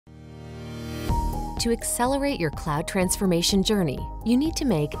To accelerate your cloud transformation journey, you need to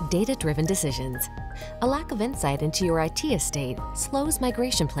make data-driven decisions. A lack of insight into your IT estate slows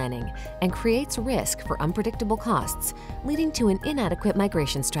migration planning and creates risk for unpredictable costs, leading to an inadequate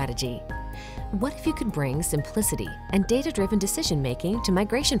migration strategy. What if you could bring simplicity and data-driven decision-making to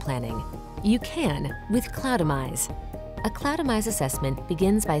migration planning? You can with Cloudamize. A Cloudamize assessment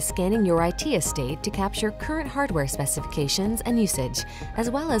begins by scanning your IT estate to capture current hardware specifications and usage, as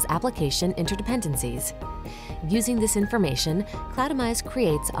well as application interdependencies. Using this information, Cloudamize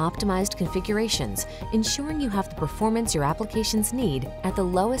creates optimized configurations, ensuring you have the performance your applications need at the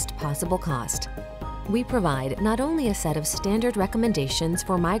lowest possible cost. We provide not only a set of standard recommendations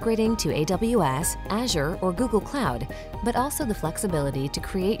for migrating to AWS, Azure, or Google Cloud, but also the flexibility to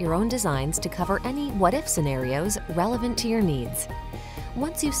create your own designs to cover any what-if scenarios relevant to your needs.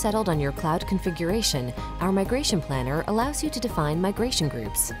 Once you've settled on your cloud configuration, our Migration Planner allows you to define migration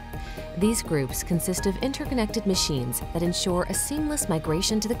groups. These groups consist of interconnected machines that ensure a seamless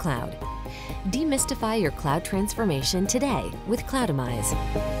migration to the cloud. Demystify your cloud transformation today with Cloudamize.